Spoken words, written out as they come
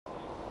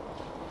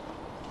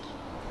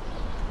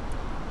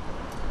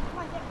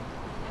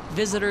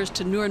Visitors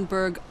to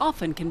Nuremberg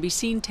often can be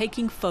seen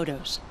taking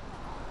photos.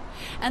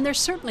 And there's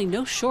certainly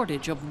no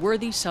shortage of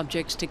worthy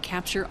subjects to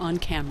capture on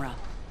camera.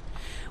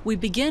 We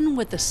begin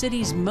with the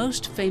city's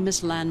most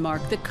famous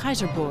landmark, the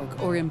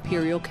Kaiserburg, or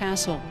Imperial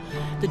Castle.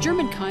 The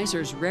German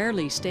Kaisers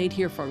rarely stayed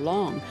here for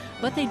long,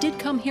 but they did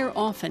come here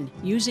often,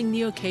 using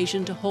the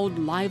occasion to hold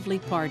lively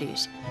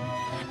parties.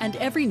 And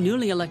every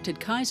newly elected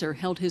Kaiser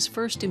held his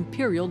first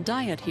imperial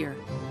diet here.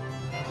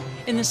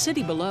 In the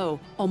city below,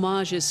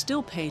 homage is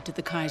still paid to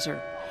the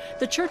Kaiser.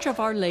 The Church of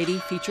Our Lady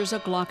features a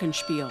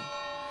glockenspiel.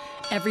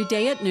 Every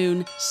day at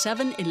noon,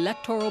 7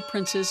 electoral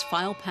princes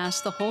file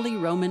past the Holy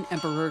Roman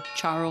Emperor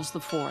Charles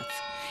IV.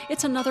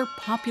 It's another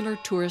popular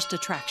tourist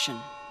attraction.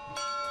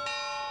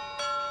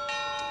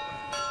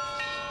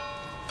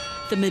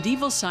 The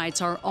medieval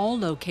sites are all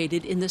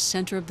located in the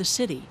center of the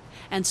city,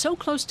 and so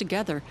close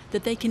together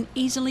that they can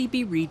easily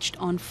be reached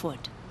on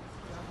foot.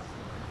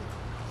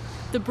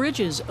 The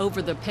bridges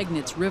over the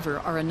Pegnitz River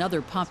are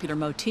another popular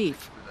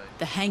motif.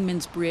 The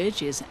Hangman's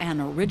Bridge is an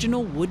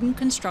original wooden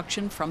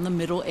construction from the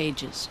Middle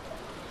Ages.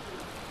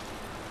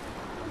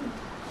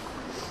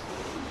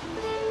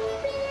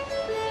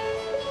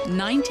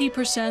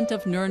 "90%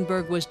 of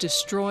Nuremberg was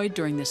destroyed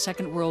during the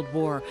Second World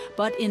War,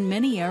 but in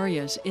many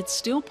areas it's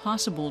still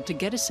possible to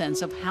get a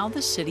sense of how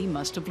the city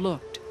must have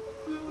looked.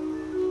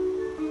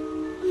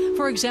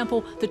 For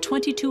example, the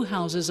 22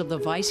 houses of the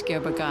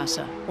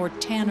Weisgerbergasse, or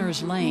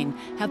Tanner's Lane,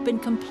 have been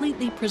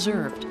completely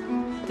preserved.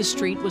 The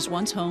street was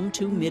once home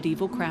to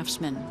medieval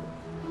craftsmen.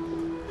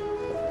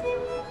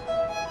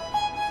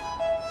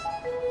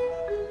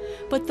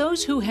 But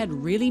those who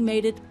had really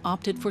made it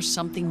opted for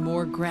something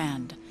more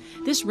grand.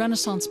 This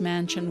Renaissance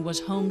mansion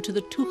was home to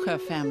the Tucher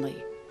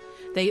family.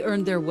 They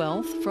earned their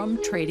wealth from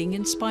trading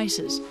in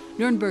spices,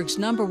 Nuremberg's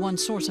 #1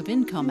 source of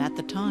income at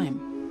the time.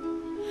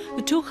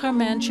 The Tucher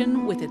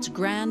mansion, with its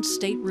grand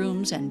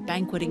staterooms and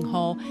banqueting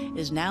hall,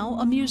 is now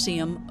a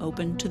museum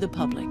open to the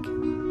public.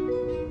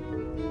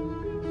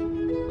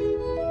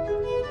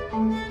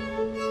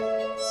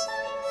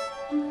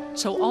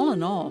 So all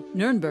in all,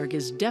 Nuremberg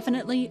is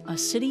definitely a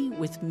city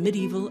with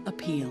medieval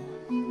appeal.